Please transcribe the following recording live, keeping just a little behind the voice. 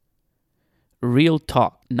Real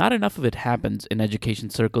talk. Not enough of it happens in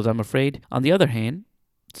education circles, I'm afraid. On the other hand,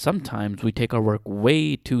 sometimes we take our work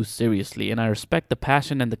way too seriously, and I respect the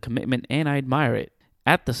passion and the commitment, and I admire it.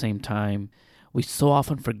 At the same time, we so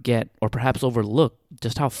often forget or perhaps overlook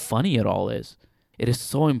just how funny it all is. It is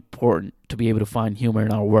so important to be able to find humor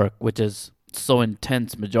in our work, which is so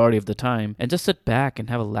intense majority of the time, and just sit back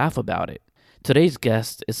and have a laugh about it. Today's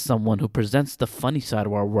guest is someone who presents the funny side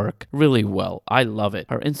of our work really well. I love it.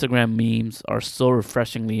 Her Instagram memes are so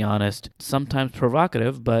refreshingly honest, sometimes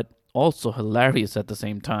provocative, but also hilarious at the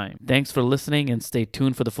same time. Thanks for listening and stay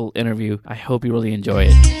tuned for the full interview. I hope you really enjoy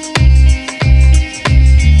it.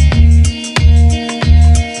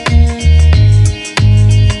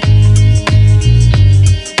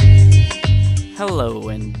 Hello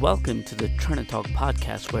and welcome to the Turn and Talk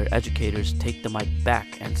podcast, where educators take the mic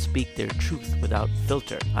back and speak their truth without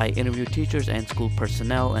filter. I interview teachers and school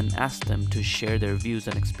personnel and ask them to share their views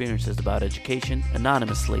and experiences about education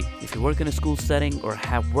anonymously. If you work in a school setting or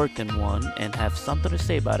have worked in one and have something to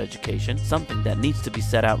say about education, something that needs to be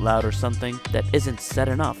said out loud or something that isn't said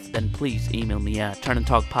enough, then please email me at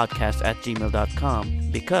turnandtalkpodcast@gmail.com,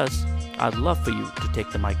 because I'd love for you to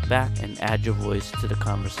take the mic back and add your voice to the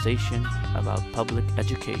conversation about public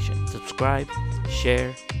education. Subscribe,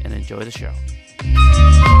 share, and enjoy the show.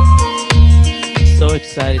 So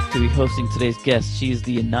excited to be hosting today's guest. She is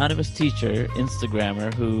the anonymous teacher,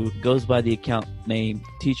 Instagrammer, who goes by the account name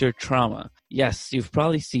Teacher Trauma. Yes, you've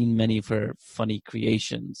probably seen many of her funny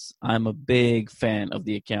creations. I'm a big fan of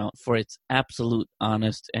the account for its absolute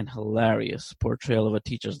honest and hilarious portrayal of a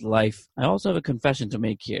teacher's life. I also have a confession to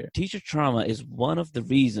make here. Teacher Trauma is one of the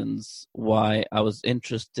reasons why I was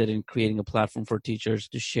interested in creating a platform for teachers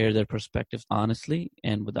to share their perspectives honestly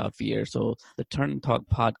and without fear. So the Turn and Talk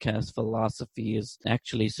podcast philosophy is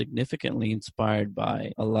actually significantly inspired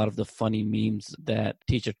by a lot of the funny memes that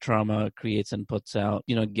Teacher Trauma creates and puts out.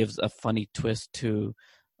 You know, it gives a funny twist to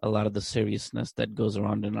a lot of the seriousness that goes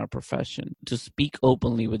around in our profession. To speak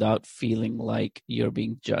openly without feeling like you're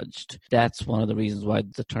being judged. That's one of the reasons why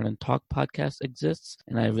the Turn and Talk podcast exists.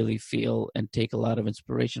 And I really feel and take a lot of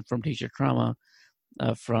inspiration from Teacher Trauma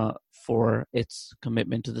for its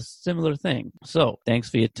commitment to the similar thing. So thanks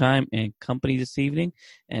for your time and company this evening,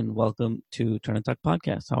 and welcome to Turn and Talk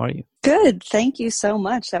podcast. How are you? Good. Thank you so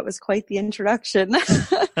much. That was quite the introduction.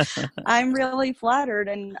 I'm really flattered,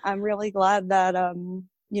 and I'm really glad that,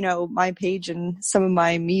 my page and some of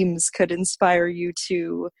my memes could inspire you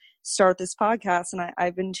to start this podcast. And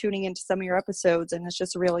I've been tuning into some of your episodes, and it's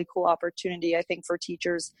just a really cool opportunity, I think, for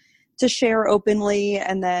teachers to share openly,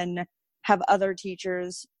 and then have other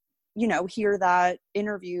teachers, hear that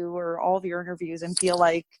interview or all of your interviews and feel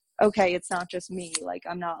like, okay, it's not just me, like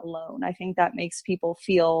I'm not alone. I think that makes people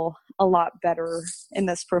feel a lot better in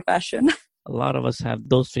this profession. A lot of us have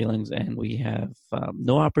those feelings, and we have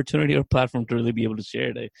no opportunity or platform to really be able to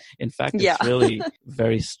share it. In fact, it's really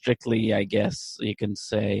very strictly, I guess you can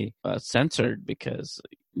say, censored, because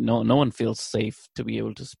no one feels safe to be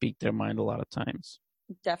able to speak their mind a lot of times.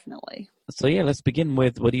 Definitely. So yeah, let's begin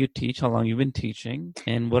with, what do you teach? How long you've been teaching?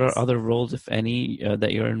 And what are other roles, if any,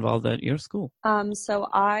 that you're involved at your school? So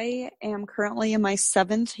I am currently in my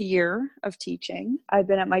 7th year of teaching. I've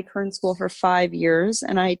been at my current school for 5 years,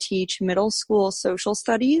 and I teach middle school social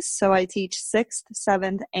studies. So I teach 6th,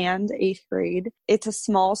 7th, and 8th grade. It's a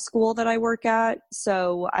small school that I work at,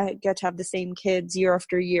 so I get to have the same kids year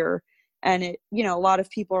after year. And a lot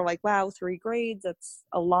of people are like, wow, 3 grades, that's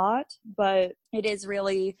a lot, but it is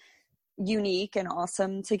really unique and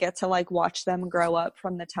awesome to get to watch them grow up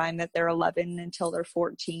from the time that they're 11 until they're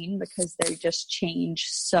 14, because they just change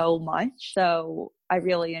so much. So I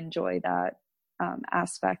really enjoy that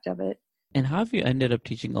aspect of it. And how have you ended up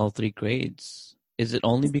teaching all 3 grades? Is it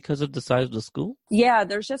only because of the size of the school? Yeah,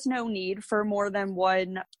 there's just no need for more than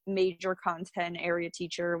one major content area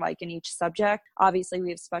teacher, in each subject. Obviously, we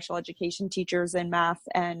have special education teachers in math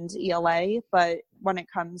and ELA, but when it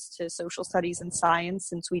comes to social studies and science,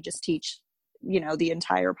 since we just teach the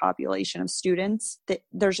entire population of students,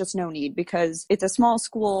 there's just no need, because it's a small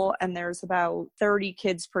school and there's about 30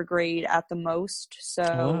 kids per grade at the most.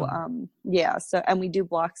 So, and we do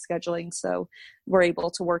block scheduling, so we're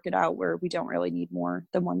able to work it out where we don't really need more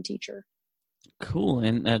than one teacher. Cool.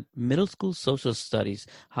 And at middle school social studies,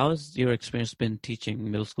 how has your experience been teaching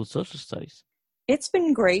middle school social studies? It's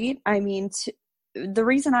been great. I mean, the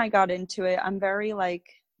reason I got into it, I'm very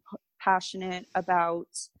passionate about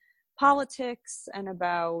politics and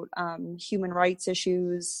about human rights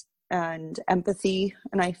issues and empathy.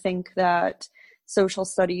 And I think that social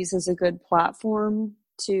studies is a good platform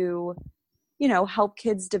to, help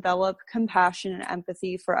kids develop compassion and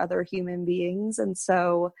empathy for other human beings. And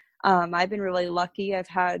so I've been really lucky. I've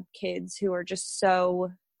had kids who are just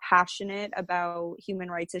so passionate about human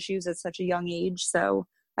rights issues at such a young age. So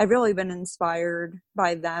I've really been inspired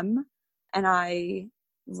by them. And I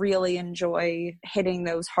really enjoy hitting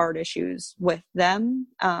those hard issues with them.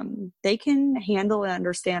 They can handle and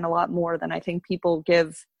understand a lot more than I think people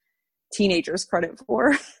give teenagers credit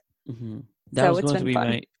for. Mm-hmm. So it's been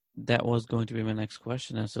fun. That was going to be my next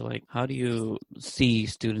question as to like, how do you see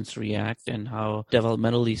students react, and how,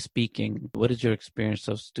 developmentally speaking, what is your experience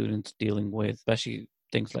of students dealing with, especially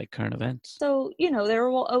things like current events? So, there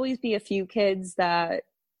will always be a few kids that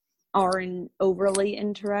aren't overly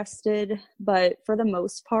interested, but for the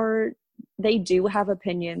most part, they do have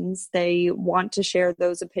opinions. They want to share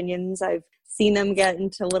those opinions. I've seen them get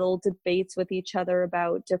into little debates with each other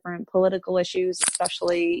about different political issues,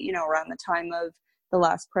 especially, around the time of the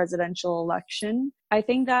last presidential election. I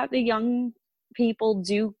think that the young people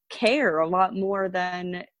do care a lot more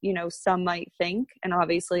than, some might think. And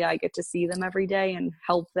obviously I get to see them every day and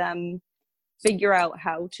help them figure out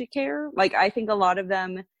how to care. Like, I think a lot of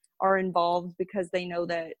them are involved because they know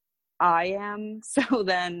that I am. So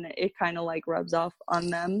then it kind of like rubs off on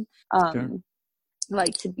them. Sure.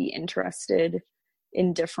 Like to be interested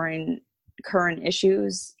in different current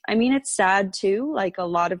issues. I mean, it's sad too. Like a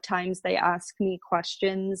lot of times they ask me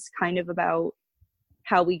questions kind of about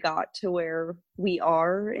how we got to where we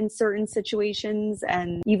are in certain situations.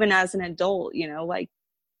 And even as an adult, like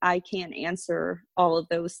I can't answer all of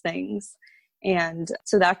those things. And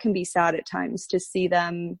so that can be sad at times to see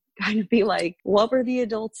them kind of be like, what were the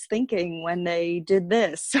adults thinking when they did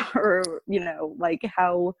this? Or, like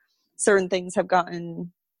how certain things have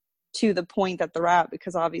gotten to the point that they're at,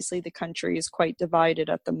 because obviously the country is quite divided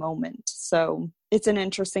at the moment. So it's an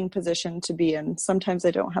interesting position to be in. Sometimes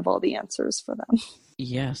I don't have all the answers for them.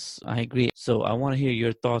 Yes, I agree. So I want to hear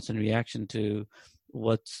your thoughts and reaction to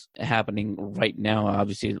what's happening right now.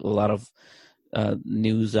 Obviously, a lot of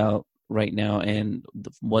news out right now, and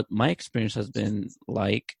what my experience has been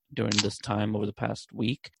like during this time over the past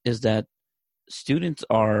week is that students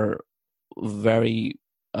are very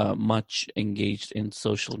much engaged in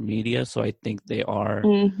social media. So I think they are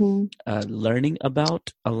learning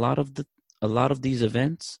about a lot of these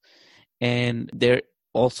events, and they're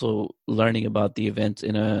also learning about the events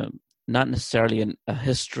in a not necessarily a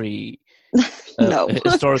history No. a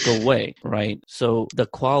historical way, right? So the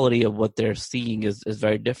quality of what they're seeing is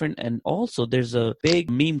very different. And also there's a big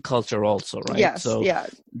meme culture also, right? Yes, so yeah.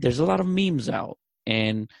 There's a lot of memes out,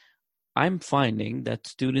 and I'm finding that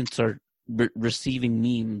students are receiving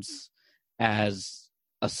memes as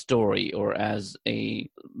a story or as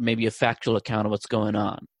maybe a factual account of what's going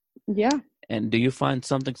on. Yeah. And do you find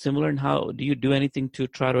something similar, and how do you do anything to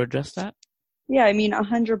try to address that? Yeah, I mean,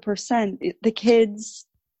 100%. The kids,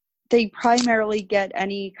 they primarily get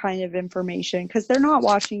any kind of information because they're not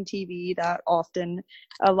watching TV that often.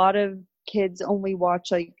 A lot of kids only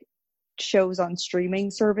watch like shows on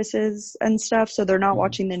streaming services and stuff, so they're not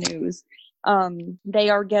watching the news. They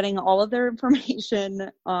are getting all of their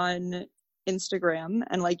information on Instagram,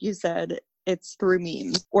 and like you said, it's through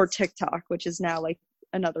memes, or TikTok, which is now like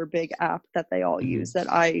another big app that they all use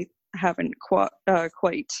that I haven't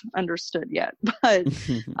quite understood yet. But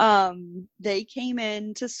they came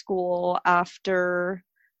into school after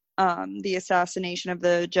the assassination of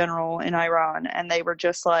the general in Iran, and they were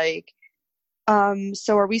just like,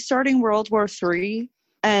 so are we starting World War III?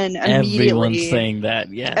 And everyone's saying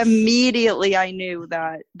that. Yes. Immediately I knew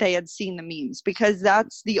that they had seen the memes, because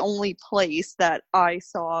that's the only place that I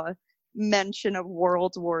saw mention of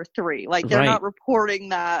World War III. Like, they're not reporting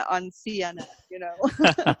that on CNN,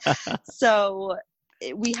 So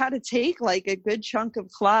we had to take like a good chunk of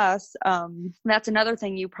class. That's another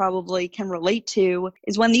thing you probably can relate to,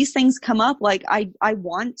 is when these things come up, like I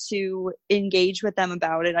want to engage with them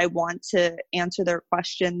about it. I want to answer their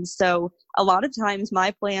questions. So a lot of times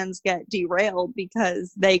my plans get derailed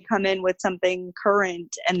because they come in with something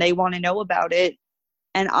current and they want to know about it.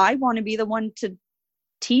 And I want to be the one to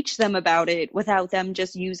teach them about it without them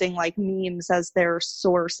just using like memes as their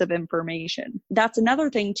source of information. That's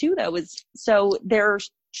another thing too, though, is so they're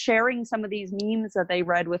sharing some of these memes that they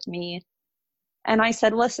read with me. And I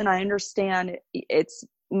said, listen, I understand it's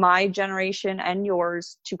my generation and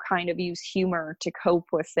yours to kind of use humor to cope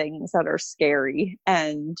with things that are scary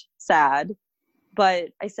and sad. But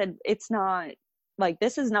I said, it's not like,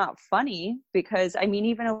 this is not funny, because I mean,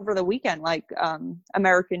 even over the weekend, like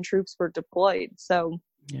American troops were deployed. So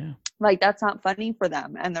yeah, like, that's not funny for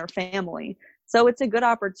them and their family. So it's a good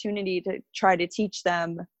opportunity to try to teach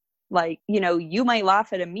them Like, you might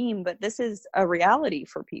laugh at a meme, but this is a reality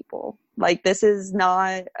for people. Like, this is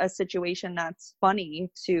not a situation that's funny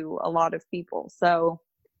to a lot of people. So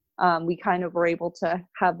we kind of were able to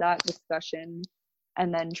have that discussion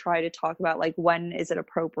and then try to talk about, like, when is it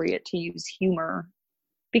appropriate to use humor?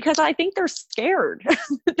 Because I think they're scared.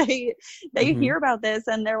 They hear about this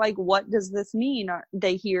and they're like, what does this mean?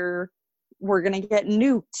 They hear we're going to get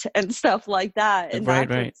nuked and stuff like that. And right.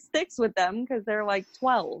 What sticks with them because they're like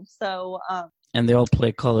 12. So, and they all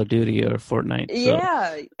play Call of Duty or Fortnite. So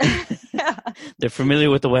yeah. Yeah. they're familiar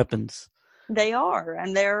with the weapons. They are.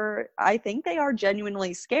 And I think they are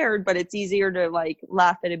genuinely scared, but it's easier to like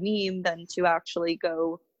laugh at a meme than to actually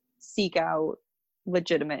go seek out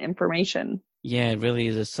legitimate information. Yeah, it really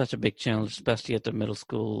is. It's such a big challenge, especially at the middle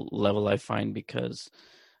school level, I find, because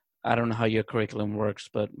I don't know how your curriculum works,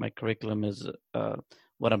 but my curriculum is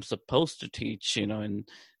what I'm supposed to teach. In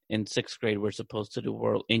sixth grade, we're supposed to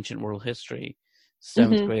do ancient world history.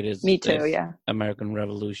 Seventh grade is Me too, yeah. American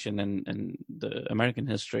Revolution and the American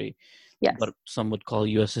history. Yes. But some would call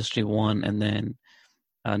U.S. History 1. And then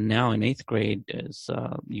now in eighth grade is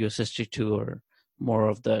U.S. History 2, or more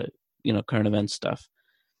of the, current event stuff.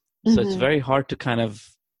 So it's very hard to kind of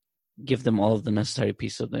give them all of the necessary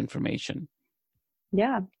piece of the information.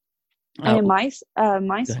 Yeah. And in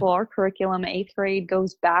my school, our curriculum, eighth grade,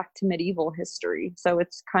 goes back to medieval history. So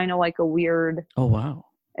it's kind of like a weird... Oh, wow.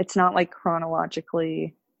 It's not like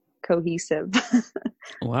chronologically cohesive.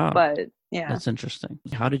 Wow. But yeah. That's interesting.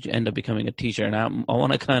 How did you end up becoming a teacher? And I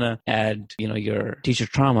want to kind of add, your teacher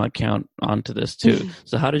trauma account onto this too.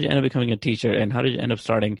 So how did you end up becoming a teacher, and how did you end up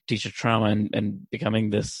starting Teacher Trauma and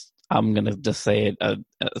becoming this, I'm going to just say it,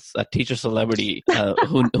 a teacher celebrity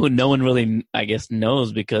who no one really, I guess,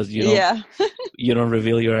 knows, because you don't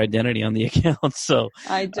reveal your identity on the account. So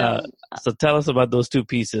I don't. So tell us about those two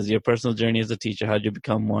pieces, your personal journey as a teacher, how did you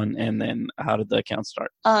become one, and then how did the account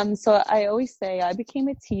start? So I always say I became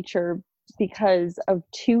a teacher because of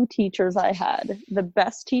two teachers I had, the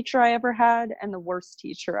best teacher I ever had and the worst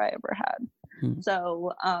teacher I ever had.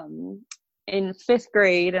 So in fifth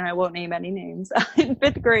grade, and I won't name any names, in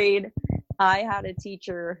fifth grade, I had a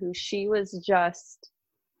teacher who she was just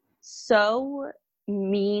so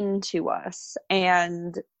mean to us.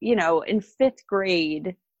 And, in fifth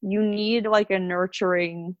grade, you need like a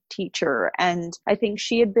nurturing teacher. And I think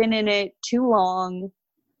she had been in it too long.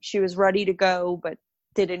 She was ready to go, but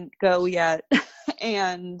didn't go yet.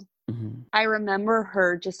 And I remember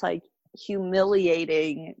her just like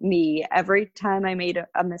humiliating me every time I made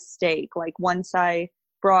a mistake. Like once I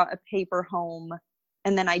brought a paper home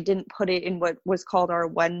and then I didn't put it in what was called our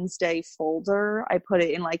Wednesday folder. I put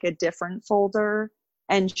it in like a different folder,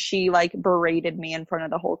 and she like berated me in front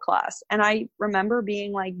of the whole class. And I remember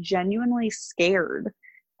being like genuinely scared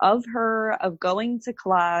of her, of going to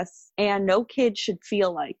class, and no kid should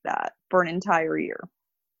feel like that for an entire year.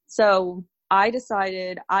 So I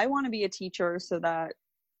decided I want to be a teacher so that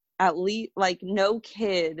at least like no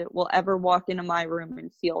kid will ever walk into my room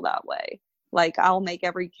and feel that way. Like I'll make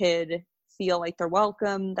every kid feel like they're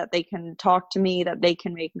welcome, that they can talk to me, that they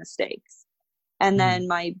can make mistakes. And then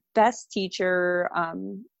my best teacher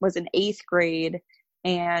was in eighth grade,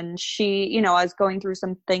 and she, I was going through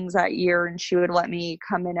some things that year, and she would let me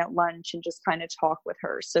come in at lunch and just kind of talk with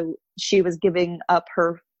her. So she was giving up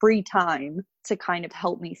her free time to kind of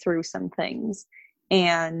help me through some things.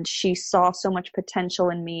 And she saw so much potential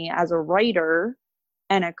in me as a writer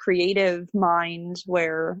and a creative mind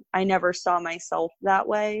where I never saw myself that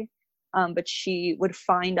way. But she would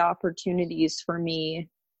find opportunities for me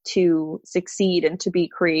to succeed and to be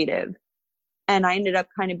creative. And I ended up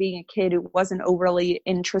kind of being a kid who wasn't overly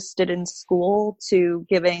interested in school to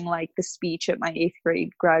giving like the speech at my eighth grade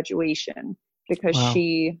graduation, because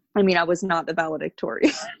I was not the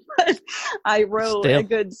valedictorian, but I wrote a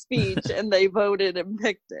good speech and they voted and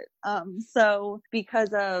picked it. So because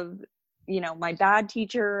of, my bad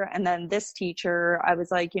teacher and then this teacher, I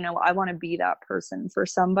was like, I want to be that person for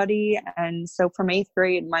somebody. And so from eighth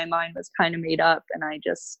grade, my mind was kind of made up, and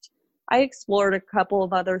I explored a couple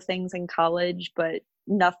of other things in college, but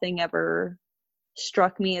nothing ever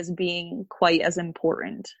struck me as being quite as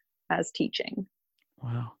important as teaching.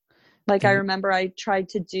 Wow. Like I remember I tried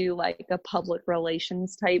to do like a public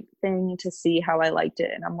relations type thing to see how I liked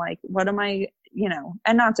it. And I'm like, what am I,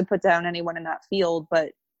 and not to put down anyone in that field,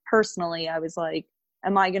 but personally, I was like,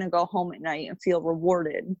 am I going to go home at night and feel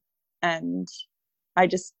rewarded? And I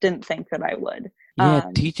just didn't think that I would. Yeah,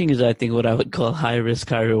 teaching is, I think, what I would call high risk,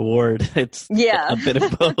 high reward. It's a bit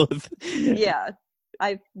of both. Yeah.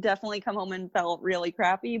 I've definitely come home and felt really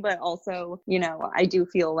crappy, but also, I do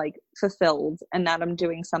feel like fulfilled and that I'm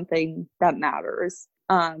doing something that matters.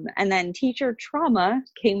 And then Teacher Trauma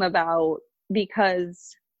came about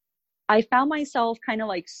because I found myself kind of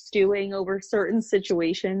like stewing over certain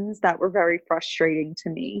situations that were very frustrating to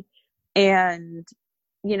me. And,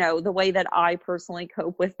 you know, the way that I personally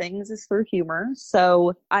cope with things is through humor.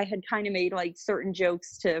 So I had kind of made like certain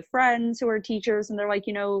jokes to friends who are teachers, and they're like,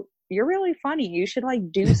 you know, you're really funny. You should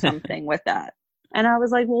like do something with that. And I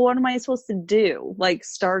was like, well, what am I supposed to do? Like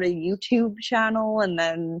start a YouTube channel, and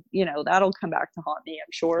then, you know, that'll come back to haunt me,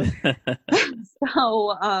 I'm sure.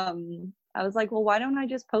 So, I was like, well, why don't I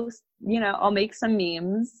just post, you know, I'll make some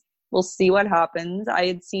memes. We'll see what happens. I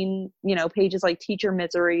had seen, you know, pages like Teacher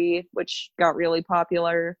Misery, which got really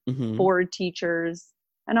popular, for teachers.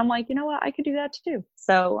 And I'm like, you know what? I could do that too.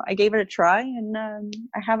 So I gave it a try, and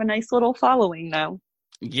I have a nice little following now.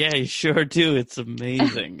 Yeah, you sure do. It's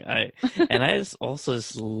amazing. I also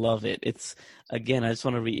just love it. It's, again, I just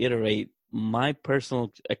want to reiterate, my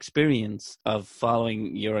personal experience of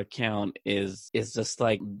following your account is just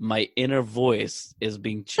like my inner voice is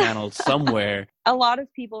being channeled somewhere. A lot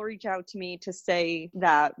of people reach out to me to say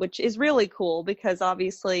that, which is really cool because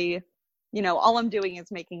obviously, you know, all I'm doing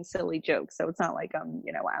is making silly jokes. So it's not like I'm,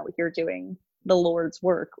 you know, out here doing the Lord's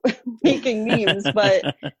work making memes,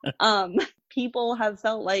 but people have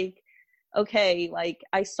felt like, okay, like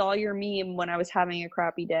I saw your meme when I was having a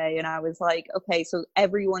crappy day, and I was like, okay, so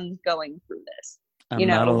everyone's going through this. I'm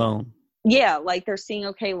not alone. Yeah, like they're seeing,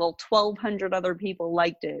 okay, well, 1,200 other people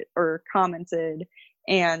liked it or commented,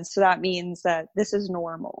 and so that means that this is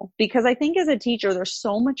normal. Because I think as a teacher, there's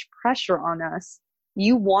so much pressure on us.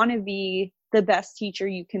 You want to be the best teacher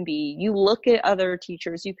you can be. You look at other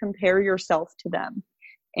teachers, you compare yourself to them,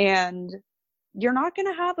 and you're not going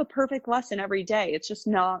to have a perfect lesson every day. It's just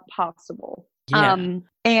not possible. Yeah.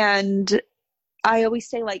 And I always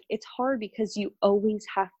say, like, it's hard because you always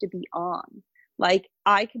have to be on. Like,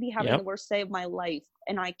 I could be having the worst day of my life,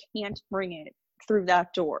 and I can't bring it through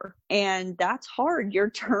that door. And that's hard.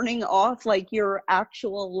 You're turning off, like, your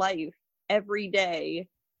actual life every day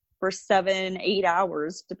for 7-8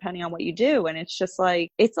 hours, depending on what you do. And it's just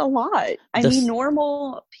like, it's a lot. I mean,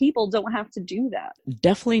 normal people don't have to do that.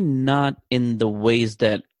 Definitely not in the ways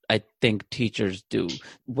that I think teachers do.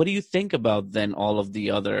 What do you think about then all of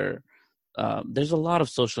the other, there's a lot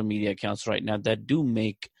of social media accounts right now that do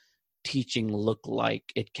make teaching look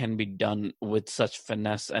like it can be done with such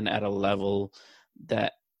finesse and at a level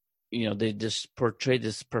that, you know, they just portray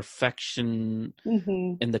this perfection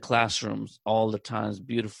in the classrooms all the time. It's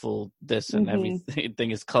beautiful, this and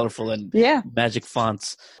everything is colorful and magic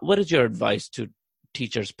fonts. What is your advice to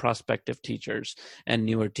teachers, prospective teachers, and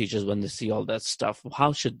newer teachers when they see all that stuff?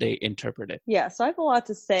 How should they interpret it? Yeah, so I have a lot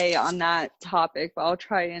to say on that topic, but I'll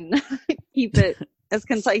try and keep it as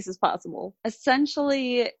concise as possible.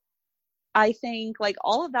 Essentially, I think like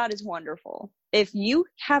all of that is wonderful. If you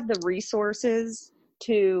have the resources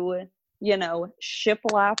to, you know,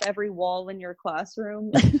 shiplap every wall in your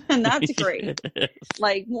classroom, and that's great.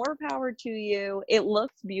 Like, more power to you. It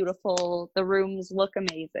looks beautiful. The rooms look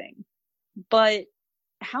amazing. But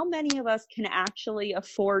how many of us can actually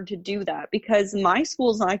afford to do that? Because my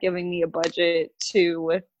school's not giving me a budget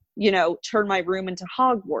to, you know, turn my room into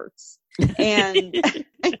Hogwarts. And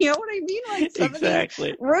you know what I mean? Like, some of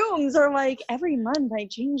these rooms are like, every month I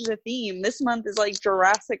change the theme. This month is like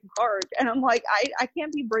Jurassic Park. And I'm like, I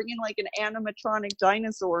can't be bringing like an animatronic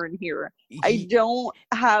dinosaur in here. I don't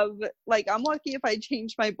have, like, I'm lucky if I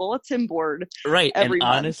change my bulletin board. Right. Every and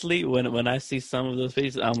month. Honestly, when I see some of those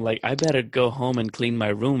faces, I'm like, I better go home and clean my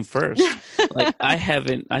room first. Like,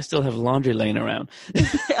 I still have laundry laying around.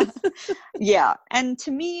 Yeah. And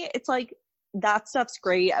to me, it's like, that stuff's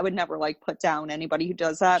great. I would never like put down anybody who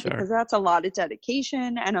does that because that's a lot of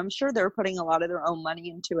dedication, and I'm sure they're putting a lot of their own money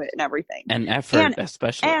into it and everything. And effort,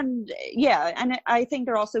 especially. And yeah, and I think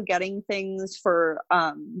they're also getting things for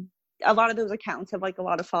a lot of those accounts have like a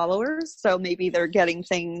lot of followers, so maybe they're getting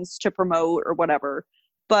things to promote or whatever.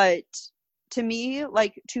 But to me,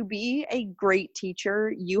 like, to be a great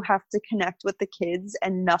teacher, you have to connect with the kids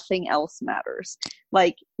and nothing else matters.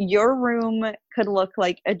 Like, your room could look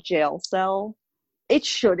like a jail cell. It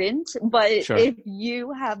shouldn't, but if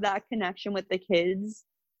you have that connection with the kids,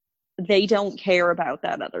 they don't care about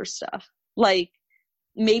that other stuff. Like,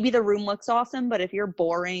 maybe the room looks awesome, but if you're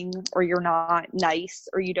boring or you're not nice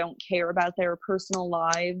or you don't care about their personal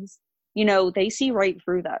lives, you know, they see right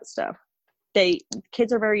through that stuff.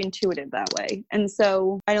 Kids are very intuitive that way. And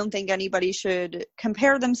so I don't think anybody should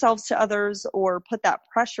compare themselves to others or put that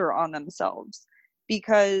pressure on themselves,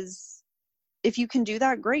 because if you can do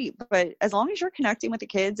that, great. But as long as you're connecting with the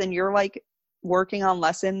kids and you're like working on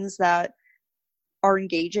lessons that are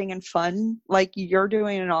engaging and fun, like, you're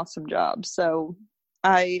doing an awesome job. So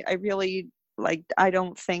I really like, I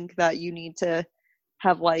don't think that you need to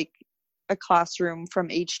have like a classroom from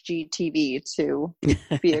HGTV to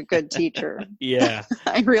be a good teacher. Yeah.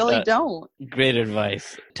 I really Uh, don't. Great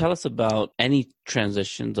advice. Tell us about any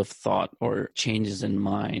transitions of thought or changes in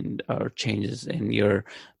mind or changes in your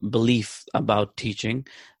belief about teaching.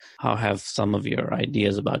 How have some of your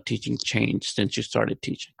ideas about teaching changed since you started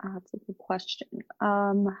teaching? That's a good question.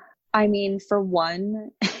 I mean, for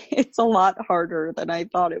one, it's a lot harder than I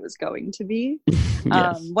thought it was going to be.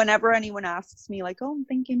 Yes. Whenever anyone asks me like, oh, I'm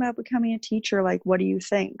thinking about becoming a teacher, like, what do you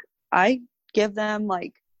think? I give them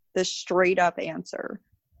like the straight up answer.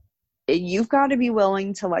 You've got to be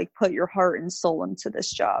willing to like put your heart and soul into this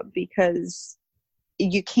job, because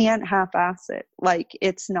you can't half-ass it. Like,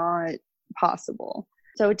 it's not possible.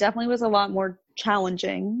 So it definitely was a lot more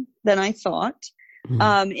challenging than I thought.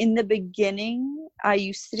 In the beginning, I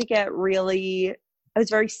used to get I was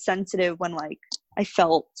very sensitive when like I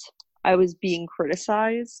felt I was being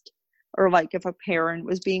criticized, or like if a parent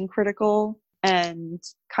was being critical. And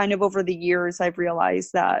kind of over the years, I've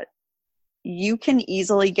realized that you can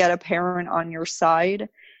easily get a parent on your side,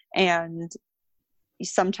 and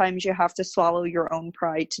sometimes you have to swallow your own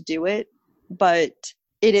pride to do it. But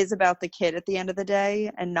it is about the kid at the end of the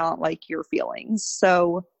day, and not like your feelings.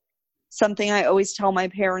 So something I always tell my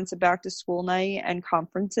parents at back to school night and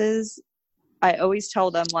conferences, I always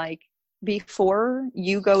tell them, like, before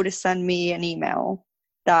you go to send me an email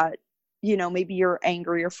that, you know, maybe you're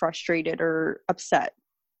angry or frustrated or upset,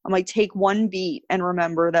 I'm like, take one beat and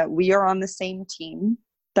remember that we are on the same team,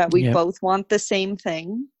 that we Yep. both want the same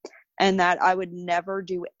thing, and that I would never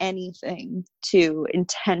do anything to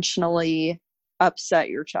intentionally upset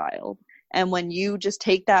your child. And when you just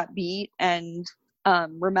take that beat and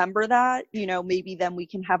remember that, you know, maybe then we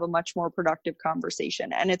can have a much more productive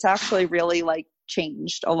conversation. And it's actually really like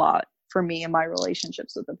changed a lot for me and my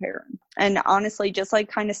relationships with the parent. And honestly, just like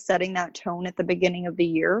kind of setting that tone at the beginning of the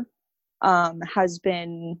year has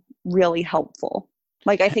been really helpful.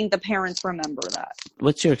 Like, I think the parents remember that.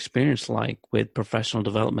 What's your experience like with professional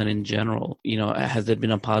development in general? You know, has it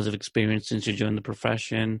been a positive experience since you joined the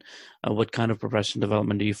profession? What kind of professional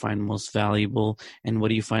development do you find most valuable, and what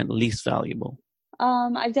do you find least valuable?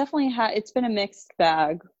 I've definitely it's been a mixed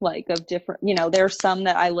bag, like of different, you know, there's some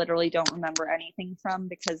that I literally don't remember anything from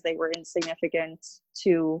because they were insignificant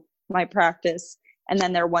to my practice. And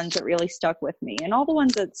then there are ones that really stuck with me. And all the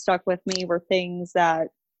ones that stuck with me were things that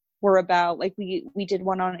were about, like, we did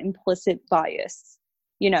one on implicit bias.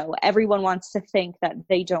 You know, everyone wants to think that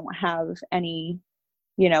they don't have any,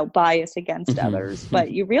 you know, bias against others,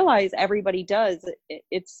 but you realize everybody does.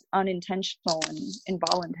 It's unintentional and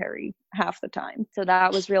involuntary half the time. So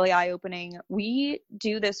that was really eye-opening. We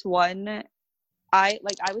do this one. I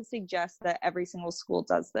would suggest that every single school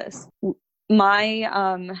does this.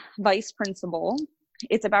 My vice principal,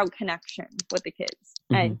 it's about connection with the kids.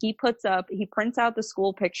 And he prints out the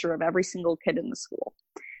school picture of every single kid in the school,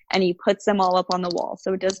 and he puts them all up on the wall.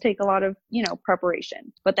 So it does take a lot of, you know,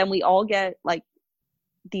 preparation, but then we all get like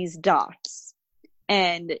these dots,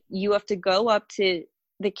 and you have to go up to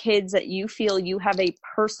the kids that you feel you have a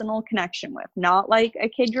personal connection with, not like a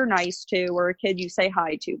kid you're nice to or a kid you say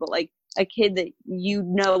hi to, but like a kid that you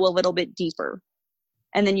know a little bit deeper.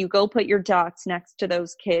 And then you go put your dots next to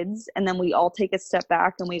those kids, and then we all take a step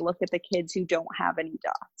back and we look at the kids who don't have any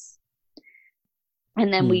dots.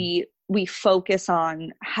 And then we focus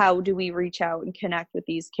on how do we reach out and connect with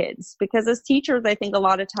these kids. Because as teachers, I think a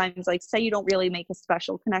lot of times, like, say you don't really make a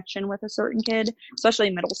special connection with a certain kid, especially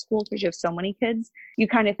in middle school because you have so many kids, you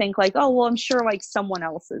kind of think like, oh, well, I'm sure like someone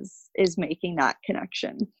else is making that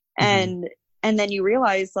connection. And then you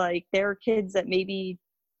realize like there are kids that maybe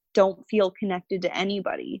don't feel connected to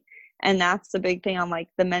anybody. And that's the big thing on like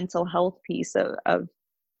the mental health piece of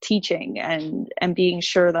teaching and being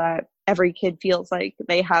sure that every kid feels like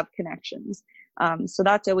they have connections. So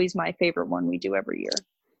that's always my favorite one we do every year.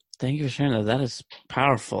 Thank you for sharing that. That is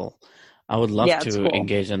powerful. I would love to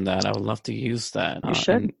engage in that. I would love to use that. You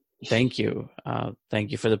should. And thank you.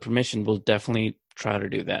 Thank you for the permission. We'll definitely try to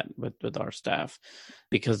do that with our staff,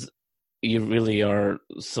 because you really are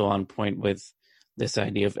so on point with this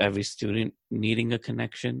idea of every student needing a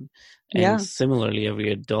connection, and similarly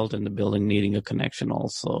every adult in the building needing a connection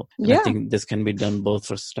also. And I think this can be done both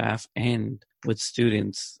for staff and with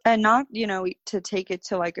students. And not, you know, to take it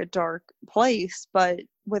to like a dark place, but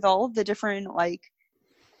with all of the different like,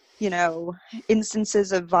 you know,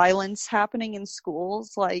 instances of violence happening in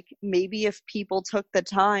schools, like maybe if people took the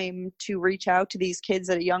time to reach out to these kids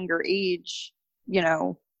at a younger age, you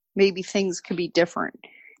know, maybe things could be different.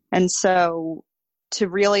 And so to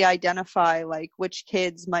really identify like which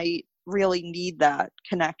kids might really need that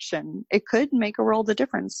connection, it could make a world of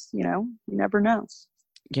difference. You never know.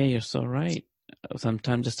 Yeah, you're so right.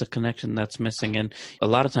 Sometimes it's a connection that's missing, and a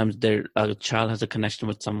lot of times a child has a connection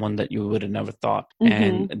with someone that you would have never thought,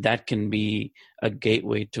 Mm-hmm. and that can be a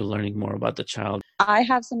gateway to learning more about the child. I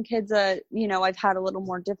have some kids that, I've had a little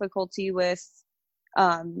more difficulty with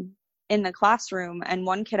um, in the classroom. And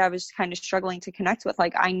one kid I was kind of struggling to connect with.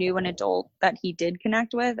 Like, I knew an adult that he did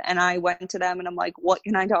connect with, and I went to them and I'm like, what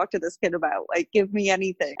can I talk to this kid about? Like, give me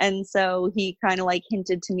anything. And so he kind of like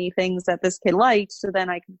hinted to me things that this kid liked. So then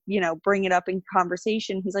I could, bring it up in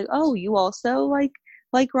conversation. He's like, oh, you also like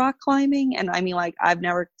rock climbing? And I mean, like, I've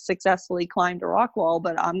never successfully climbed a rock wall,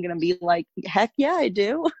 but I'm gonna be like, heck yeah, I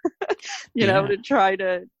do. To try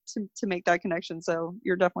to make that connection. So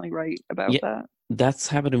you're definitely right about that. That's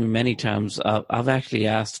happened to me many times. I've actually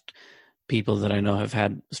asked people that I know have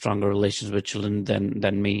had stronger relations with children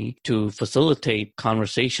than me to facilitate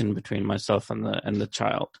conversation between myself and the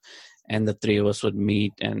child, and the three of us would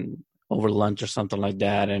meet and over lunch or something like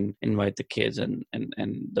that, and invite the kids, and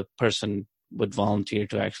the person would volunteer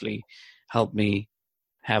to actually help me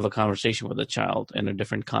have a conversation with a child in a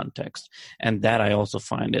different context. And that I also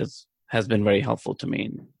find has been very helpful to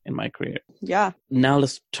me in my career. Yeah. Now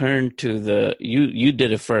let's turn to you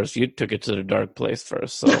did it first. You took it to the dark place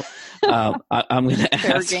first. So I'm going to ask.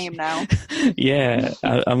 Fair game now. Yeah.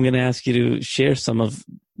 I'm going to ask you to share some of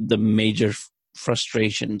the major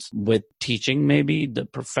frustrations with teaching, maybe the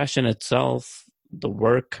profession itself, the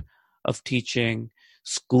work of teaching,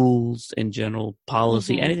 schools in general,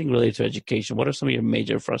 policy, anything related to education. What are some of your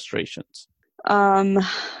major frustrations?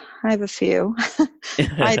 I have a few.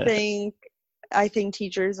 I think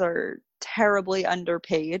teachers are terribly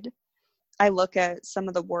underpaid. I look at some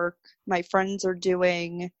of the work my friends are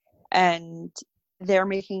doing, and they're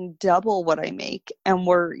making double what I make, and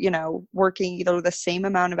we're, working either the same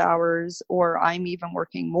amount of hours, or I'm even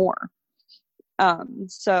working more.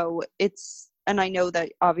 So and I know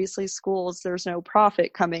that obviously schools, there's no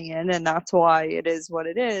profit coming in, and that's why it is what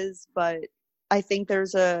it is. But I think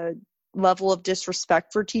there's a level of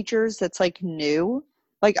disrespect for teachers that's like new.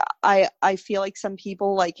 Like, I feel like some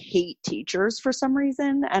people like hate teachers for some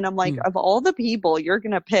reason, and I'm like, of all the people you're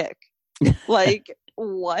gonna pick, like,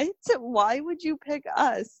 what? Why would you pick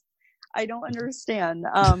us? I don't understand.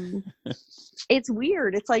 It's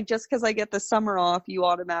weird. It's like, just because I get the summer off, you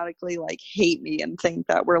automatically like hate me and think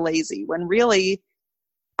that we're lazy, when really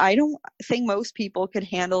I don't think most people could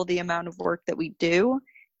handle the amount of work that we do,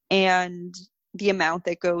 and the amount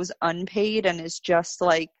that goes unpaid, and is just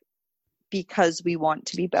like because we want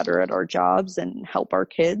to be better at our jobs and help our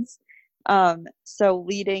kids. So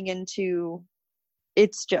leading into,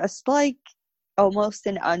 it's just like almost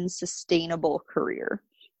an unsustainable career,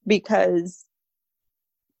 because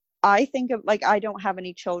I think of, like, I don't have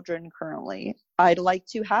any children currently. I'd like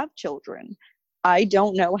to have children. I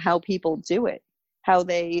don't know how people do it, how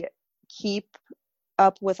they keep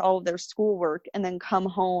up with all of their schoolwork and then come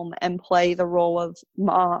home and play the role of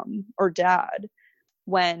mom or dad,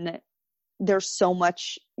 when there's so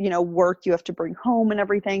much, work you have to bring home and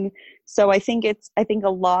everything. So I think a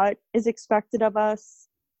lot is expected of us.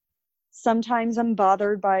 Sometimes I'm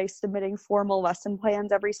bothered by submitting formal lesson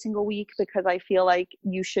plans every single week, because I feel like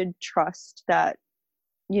you should trust that,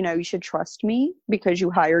 you should trust me because you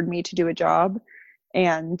hired me to do a job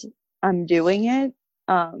and I'm doing it.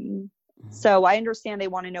 So I understand they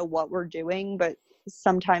want to know what we're doing, but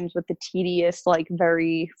sometimes with the tedious, like,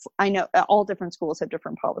 I know all different schools have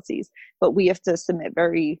different policies, but we have to submit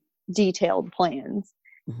very detailed plans.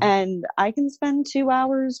 And I can spend 2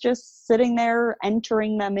 hours just sitting there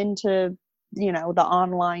entering them into, the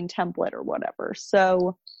online template or whatever.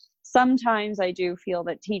 So sometimes I do feel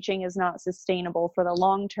that teaching is not sustainable for the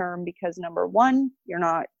long term, because number one, you're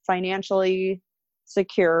not financially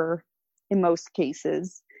secure in most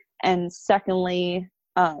cases. And secondly,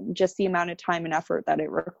 just the amount of time and effort that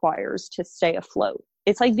it requires to stay afloat.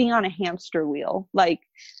 It's like being on a hamster wheel. Like,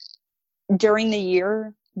 during the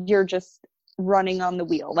year, you're just running on the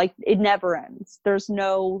wheel. Like, it never ends. There's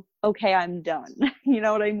no, okay, I'm done. You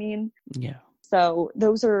know what I mean? Yeah. So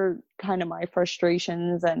those are kind of my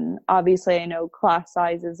frustrations. And obviously I know class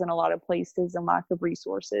sizes in a lot of places and lack of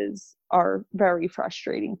resources are very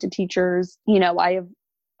frustrating to teachers. I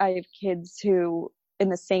have kids who, in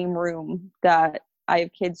the same room, that I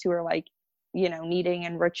have kids who are like, needing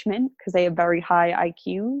enrichment because they have very high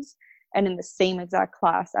IQs. And in the same exact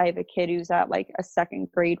class, I have a kid who's at like a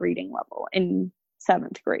 2nd grade reading level in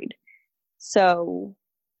 7th grade. So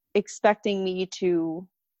expecting me to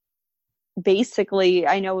basically,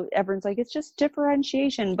 I know everyone's like, it's just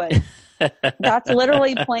differentiation, but that's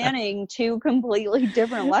literally planning two completely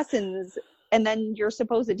different lessons, and then you're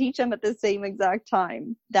supposed to teach them at the same exact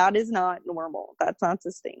time. That is not normal. That's not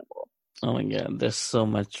sustainable. Oh my God, there's so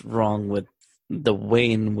much wrong with the way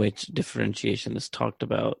in which differentiation is talked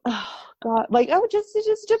about. Oh God, like, oh, just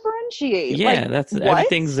differentiate. Yeah, Like, that's what?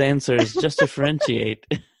 everything's answer is just differentiate.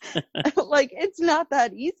 Like, it's not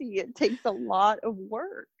that easy. It takes a lot of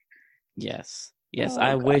work. Yes. Oh,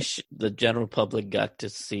 I God. wish the general public got to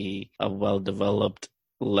see a well-developed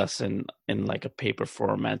lesson in like a paper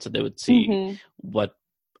format so they would see what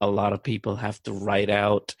a lot of people have to write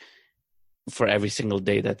out for every single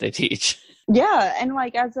day that they teach. Yeah, and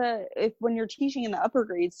like when you're teaching in the upper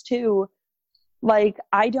grades too, like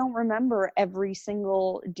I don't remember every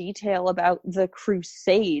single detail about the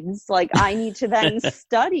Crusades. Like I need to then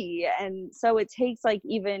study, and so it takes like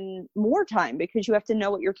even more time because you have to know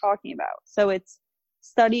what you're talking about. So it's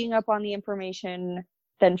studying up on the information,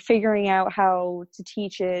 then figuring out how to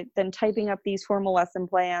teach it, then typing up these formal lesson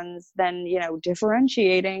plans, then,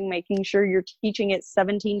 differentiating, making sure you're teaching it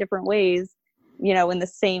 17 different ways, in the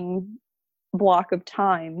same block of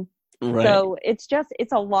time. Right. So it's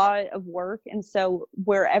a lot of work. And so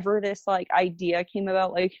wherever this like idea came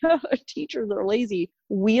about, like teachers are lazy,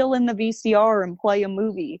 wheel in the VCR and play a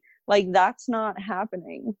movie. Like that's not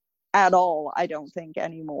happening at all, I don't think,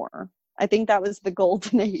 anymore. I think that was the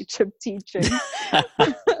golden age of teaching.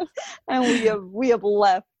 And we have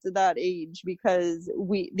left that age because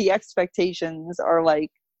the expectations are like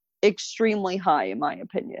extremely high, in my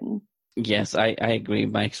opinion. Yes, I agree.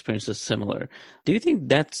 My experience is similar. Do you think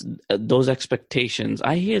that's those expectations?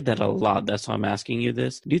 I hear that a lot. That's why I'm asking you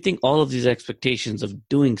this. Do you think all of these expectations of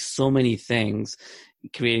doing so many things,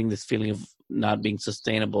 creating this feeling of not being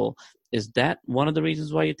sustainable, is that one of the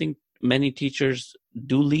reasons why you think many teachers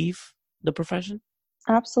do leave the profession?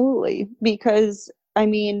 Absolutely. Because, I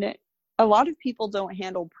mean, a lot of people don't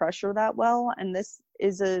handle pressure that well. And this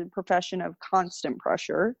is a profession of constant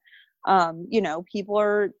pressure. People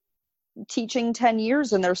are teaching 10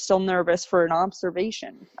 years and they're still nervous for an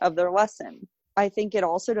observation of their lesson. I think it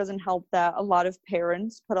also doesn't help that a lot of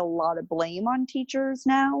parents put a lot of blame on teachers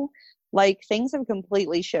now. Like things have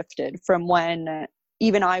completely shifted from when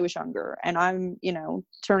even I was younger, and I'm,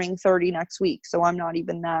 turning 30 next week. So I'm not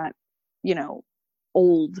even that,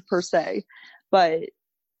 old per se, but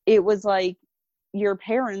it was like your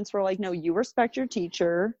parents were like, no, you respect your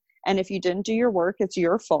teacher. And if you didn't do your work, it's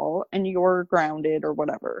your fault and you're grounded or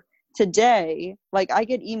whatever. Today, like I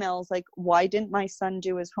get emails like, why didn't my son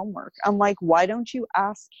do his homework? I'm like, why don't you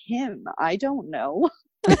ask him? I don't know.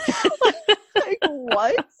 Like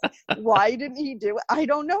what? Why didn't he do it? I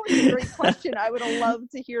don't know. It's a great question. I would have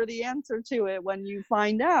loved to hear the answer to it when you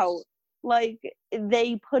find out. Like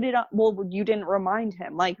they put it on, well, you didn't remind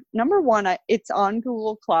him. Like number one, it's on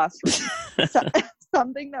Google Classroom.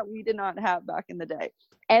 Something that we did not have back in the day.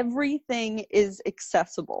 Everything is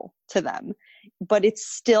accessible to them, but it's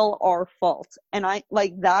still our fault. And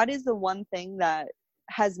that is the one thing that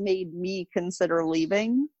has made me consider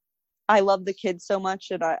leaving. I love the kids so much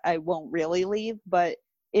that I won't really leave, but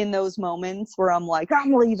in those moments where I'm like,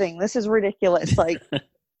 I'm leaving, this is ridiculous. Like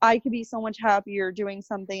I could be so much happier doing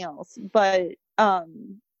something else. But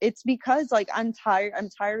it's because like I'm tired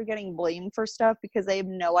of getting blamed for stuff because they have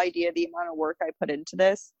no idea the amount of work I put into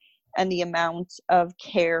this and the amount of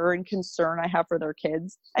care and concern I have for their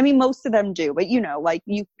kids. I mean, most of them do, but like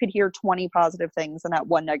you could hear 20 positive things and that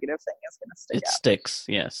one negative thing is going to stick It out. sticks,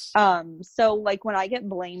 yes. So like when I get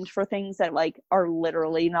blamed for things that like are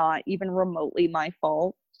literally not even remotely my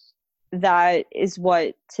fault, that is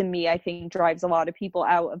what, to me, I think drives a lot of people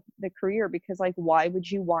out of the career, because like, why would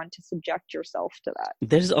you want to subject yourself to that?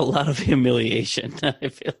 There's a lot of humiliation, I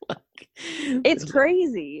feel like. It's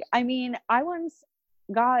crazy. I mean, I once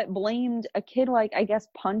got blamed, a kid, like, I guess,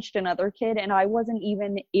 punched another kid, and I wasn't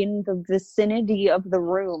even in the vicinity of the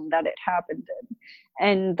room that it happened in.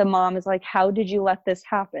 And the mom is like, how did you let this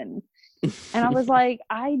happen? And I was like,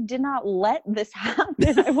 I did not let this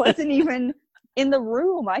happen. I wasn't even in the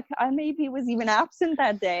room. I maybe was even absent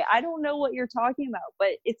that day. I don't know what you're talking about,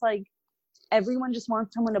 but it's like everyone just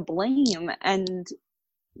wants someone to blame, and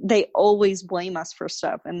they always blame us for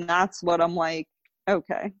stuff. And that's what I'm like,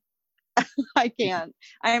 okay, I can't.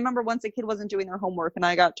 I remember once a kid wasn't doing their homework and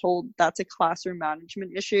I got told that's a classroom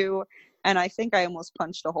management issue. And I think I almost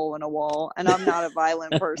punched a hole in a wall, and I'm not a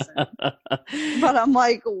violent person, but I'm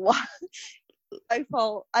like, what?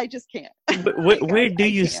 I just can't. But where do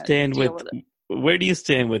you stand with where do you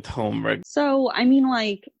stand with homework? So, I mean,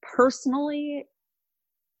 like, personally,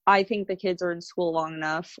 I think the kids are in school long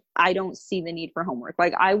enough. I don't see the need for homework.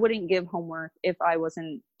 Like, I wouldn't give homework if I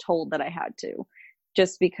wasn't told that I had to,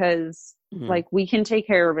 just because like we can take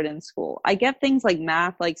care of it in school. I get things like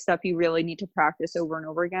math, like stuff you really need to practice over and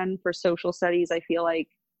over again. For social studies, I feel like,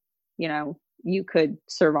 you know, you could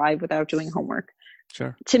survive without doing homework.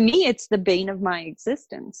 Sure. To me, it's the bane of my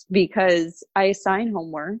existence because I assign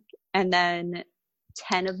homework and then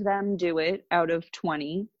 10 of them do it out of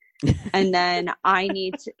 20. And then I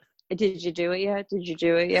need to, did you do it yet? Did you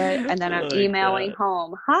do it yet? And then I'm emailing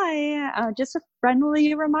home. Hi, just a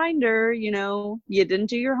friendly reminder, you know, you didn't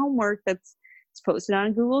do your homework. It's posted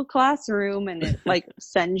on Google Classroom, and it like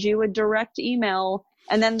sends you a direct email.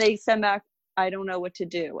 And then they send back, I don't know what to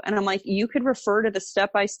do. And I'm like, you could refer to the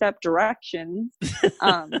step-by-step directions.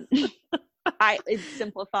 It's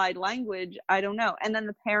simplified language. I don't know. And then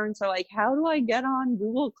the parents are like, how do I get on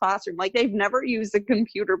Google Classroom? Like, they've never used a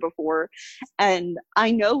computer before. And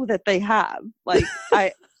I know that they have. Like,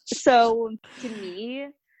 so to me,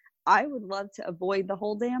 I would love to avoid the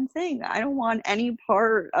whole damn thing. I don't want any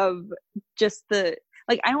part of just I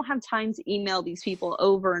don't have time to email these people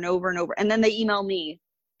over and over and over. And then they email me,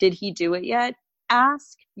 did he do it yet?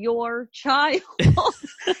 Ask your child.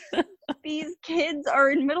 These kids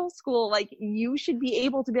are in middle school. Like, you should be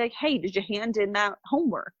able to be like, hey, did you hand in that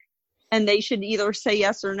homework? And they should either say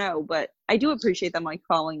yes or no. But I do appreciate them like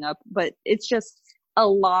following up, but it's just a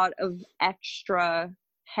lot of extra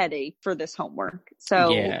headache for this homework.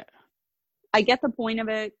 So yeah. I get the point of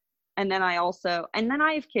it. And then I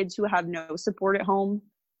have kids who have no support at home.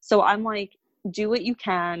 So I'm like, do what you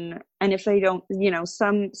can. And if they don't, you know,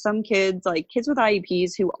 some kids, like kids with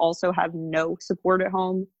IEPs who also have no support at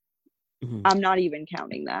home, I'm not even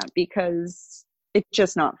counting that because it's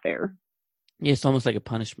just not fair. Yeah, it's almost like a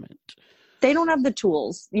punishment. They don't have the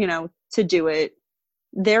tools, you know, to do it.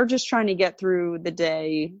 They're just trying to get through the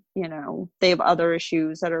day. You know, they have other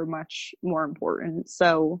issues that are much more important.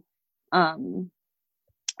 So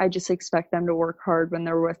I just expect them to work hard when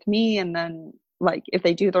they're with me. And then, like, if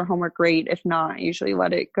they do their homework, great. If not, I usually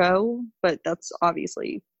let it go. But that's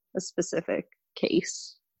obviously a specific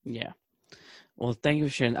case. Yeah. Well, thank you for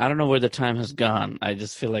sharing. I don't know where the time has gone. I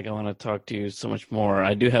just feel like I want to talk to you so much more.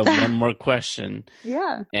 I do have one more question.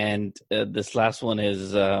 Yeah. And this last one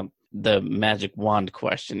is the magic wand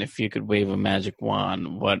question. If you could wave a magic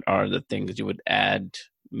wand, what are the things you would add,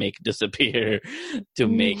 make disappear to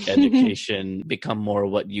make education become more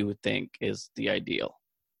what you think is the ideal?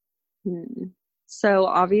 So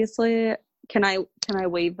obviously, can I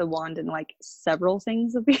wave the wand and like several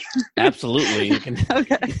things appear? Absolutely. You can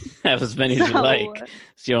have as many as you like.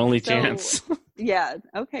 It's your only chance. Yeah.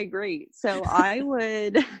 Okay, great. So I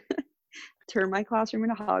would turn my classroom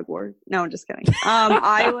into Hogwarts. No, I'm just kidding.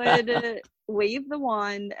 I would wave the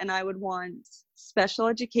wand and I would want special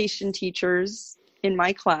education teachers in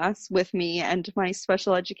my class with me and my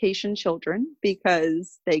special education children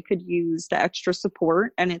because they could use the extra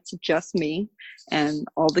support and it's just me and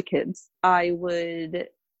all the kids. I would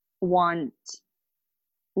want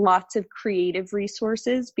lots of creative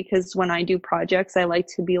resources because when I do projects, I like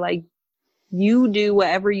to be like, you do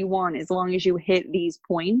whatever you want as long as you hit these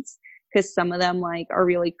points, because some of them like are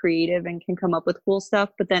really creative and can come up with cool stuff,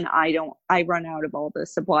 but then I run out of all the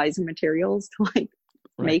supplies and materials to like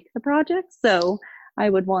make the project. So I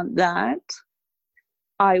would want that.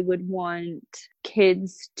 I would want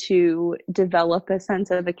kids to develop a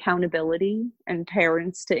sense of accountability and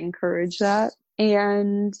parents to encourage that.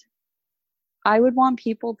 And I would want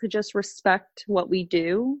people to just respect what we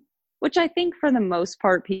do, which I think for the most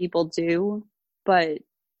part people do, but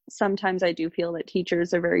sometimes I do feel that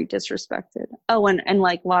teachers are very disrespected. Oh, and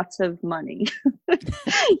like lots of money.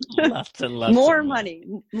 Lots and lots more money.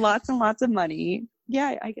 Lots and lots of money.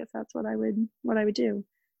 Yeah, I guess that's what I would do.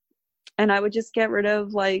 And I would just get rid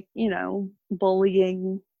of like, you know,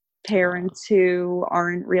 bullying parents who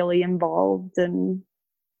aren't really involved and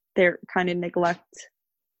they're kind of neglect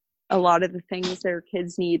a lot of the things their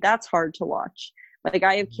kids need. That's hard to watch. Like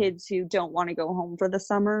I have kids who don't want to go home for the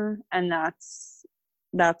summer and that's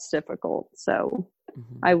difficult. So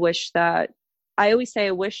I wish that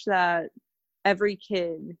every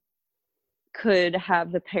kid could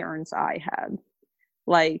have the parents I had.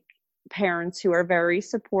 Like parents who are very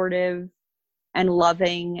supportive and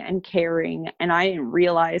loving and caring. And I didn't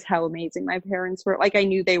realize how amazing my parents were. Like I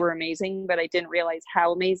knew they were amazing, but I didn't realize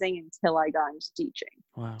how amazing until I got into teaching.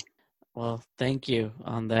 Wow. Well, thank you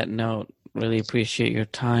on that note. Really appreciate your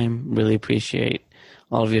time. Really appreciate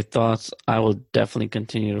all of your thoughts. I will definitely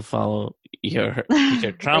continue to follow your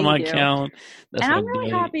trauma account. That's and I'm really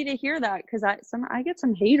happy to hear that because I get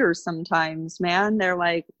some haters sometimes, man. They're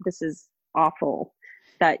like, this is awful.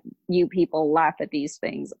 that you people laugh at these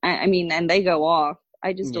things. I mean, and they go off.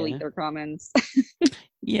 I just delete their comments.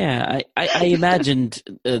 Yeah, I imagined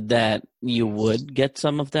that you would get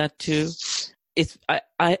some of that too.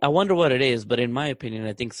 I wonder what it is, but in my opinion,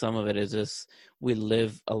 I think some of it is just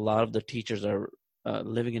a lot of the teachers are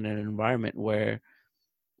living in an environment where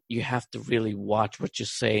you have to really watch what you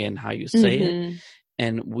say and how you say it.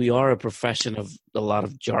 And we are a profession of a lot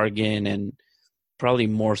of jargon, and probably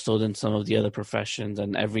more so than some of the other professions.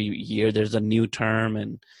 And every year there's a new term,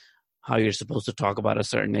 and how you're supposed to talk about a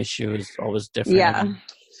certain issue is always different. Yeah.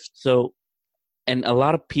 So, and a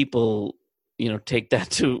lot of people, take that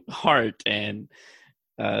to heart and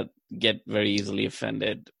get very easily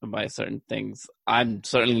offended by certain things. I'm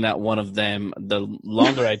certainly not one of them. The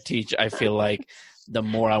longer I teach, I feel like the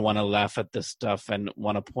more I want to laugh at this stuff and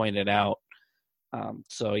want to point it out.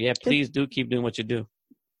 So yeah, please do keep doing what you do.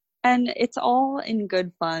 And it's all in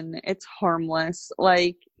good fun. It's harmless.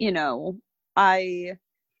 Like, I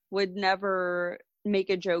would never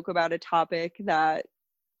make a joke about a topic that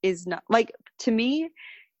is not, like, to me,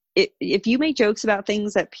 if you make jokes about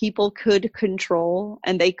things that people could control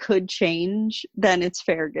and they could change, then it's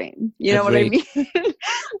fair game. You know what I mean?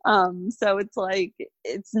 So it's like,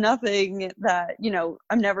 it's nothing that,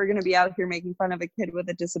 I'm never going to be out here making fun of a kid with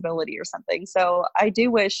a disability or something. So I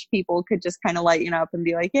do wish people could just kind of lighten up and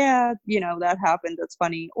be like, yeah, that happened. That's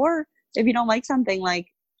funny. Or if you don't like something, like,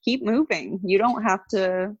 keep moving. You don't have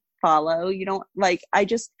to follow. You don't, like, I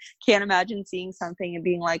just can't imagine seeing something and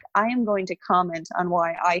being like, I am going to comment on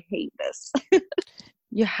why I hate this.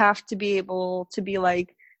 You have to be able to be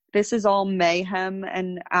like, this is all mayhem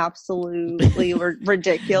and absolutely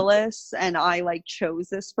ridiculous, and I chose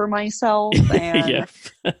this for myself, and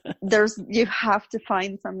you have to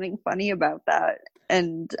find something funny about that.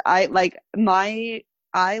 And I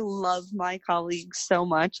love my colleagues so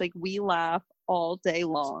much. Like, we laugh all day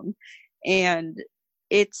long, and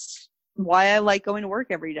it's why I like going to work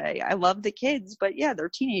every day. I love the kids, but yeah,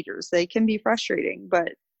 they're teenagers. They can be frustrating, but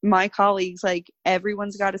my colleagues,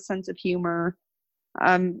 everyone's got a sense of humor.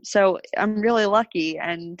 So I'm really lucky,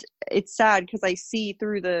 and it's sad because I see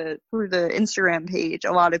through the Instagram page,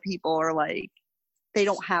 a lot of people are like, they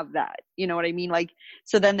don't have that. You know what I mean?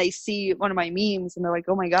 So then they see one of my memes and they're like,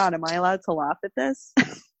 oh my God, am I allowed to laugh at this?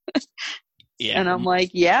 Yeah. And I'm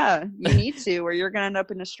like, yeah, you need to, or you're going to end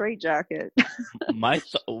up in a straitjacket.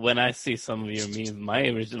 When I see some of your memes, my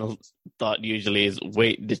original thought usually is,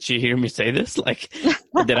 wait, did she hear me say this?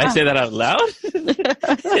 Did I say that out loud?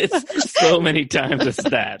 It's so many times it's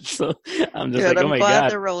that. So I'm just oh my God. I'm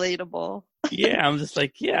glad they're relatable. Yeah, I'm just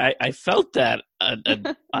like, yeah, I felt that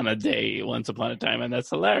on a day once upon a time, and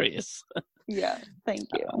that's hilarious. Yeah, thank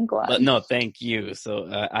you. I'm glad. But no, thank you.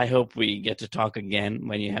 So I hope we get to talk again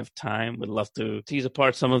when you have time. We'd love to tease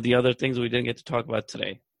apart some of the other things we didn't get to talk about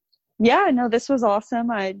today. Yeah, no, this was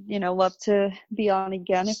awesome. I'd, love to be on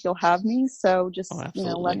again if you'll have me. So just,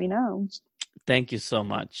 let me know. Thank you so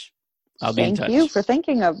much. I'll be in touch. Thank you for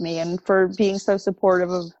thinking of me and for being so supportive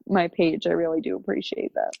of my page. I really do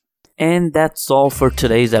appreciate that. And that's all for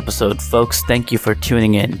today's episode, folks. Thank you for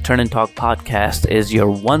tuning in. Turn and Talk Podcast is your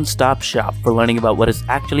one-stop shop for learning about what is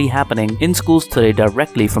actually happening in schools today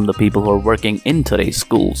directly from the people who are working in today's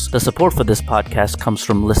schools. The support for this podcast comes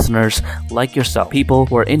from listeners like yourself, people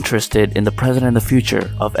who are interested in the present and the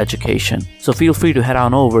future of education. So feel free to head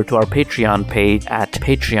on over to our Patreon page at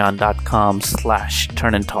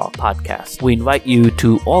patreon.com/Turn and Talk Podcast. We invite you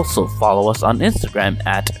to also follow us on Instagram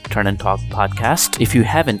at Turn and Talk Podcast. If you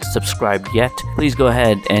haven't subscribed yet, please go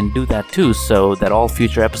ahead and do that too, so that all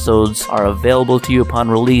future episodes are available to you upon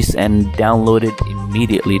release and downloaded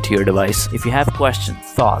immediately to your device. If you have questions,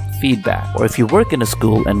 thoughts, feedback, or if you work in a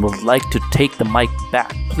school and would like to take the mic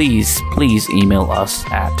back, please email us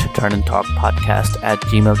at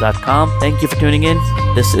turnandtalkpodcast@gmail.com. Thank you for tuning in.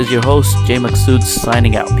 This is your host, Jay Maksud,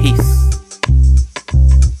 signing out. Peace.